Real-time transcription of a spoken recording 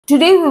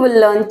Today we will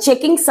learn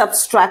checking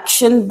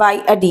subtraction by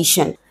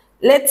addition.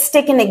 Let's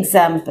take an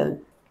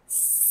example.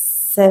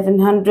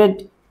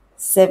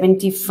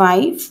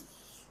 775,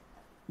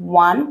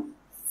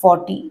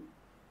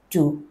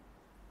 142.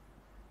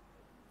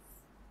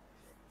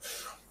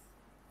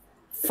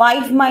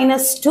 5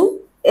 minus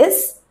 2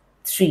 is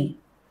 3.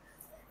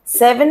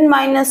 7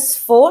 minus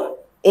 4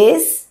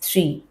 is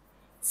 3.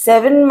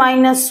 7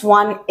 minus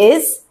 1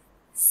 is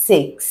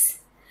 6.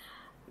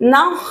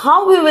 Now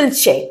how we will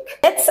check?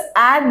 Let's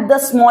add the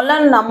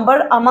smaller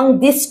number among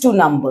these two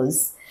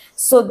numbers.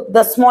 So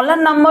the smaller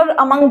number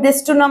among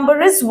these two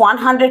numbers is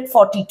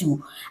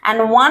 142,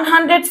 and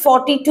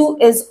 142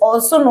 is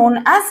also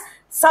known as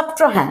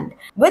Subtrahend.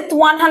 With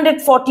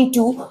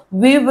 142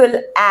 we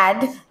will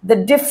add the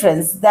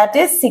difference, that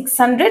is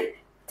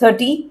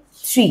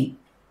 633.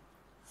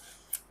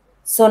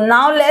 So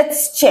now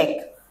let's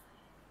check.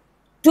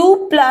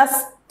 2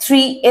 plus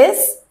 3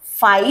 is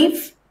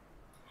 5.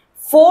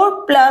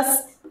 4 plus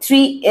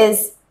 3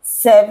 is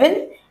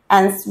 7,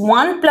 and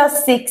 1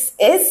 plus 6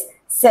 is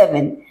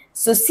 7.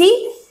 So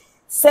see,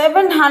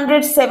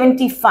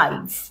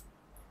 775.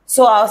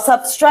 So our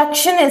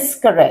subtraction is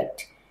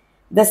correct.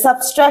 The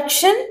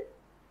subtraction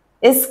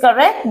is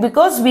correct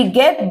because we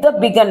get the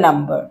bigger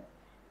number,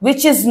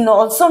 which is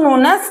also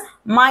known as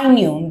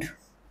Minuend.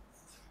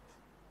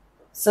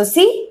 So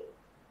see,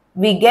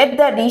 we get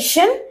the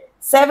addition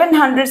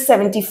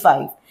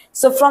 775.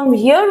 So from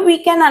here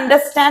we can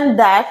understand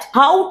that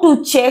how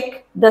to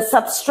check the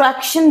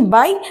subtraction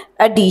by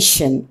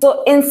addition.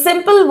 So in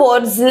simple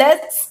words,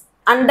 let's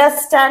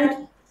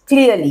understand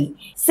clearly.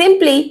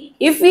 Simply,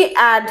 if we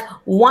add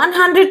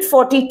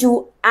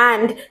 142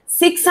 and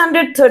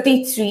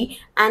 633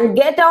 and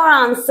get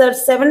our answer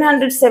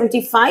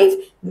 775,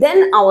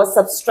 then our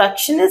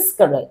subtraction is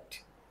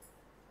correct.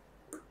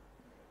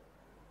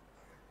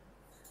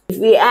 If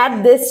we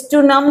add this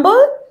to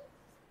number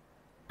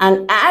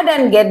and add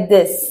and get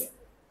this,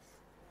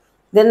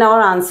 then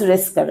our answer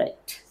is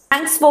correct.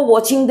 Thanks for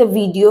watching the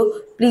video.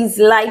 Please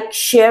like,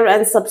 share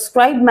and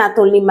subscribe Math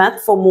Only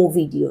Math for more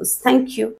videos. Thank you.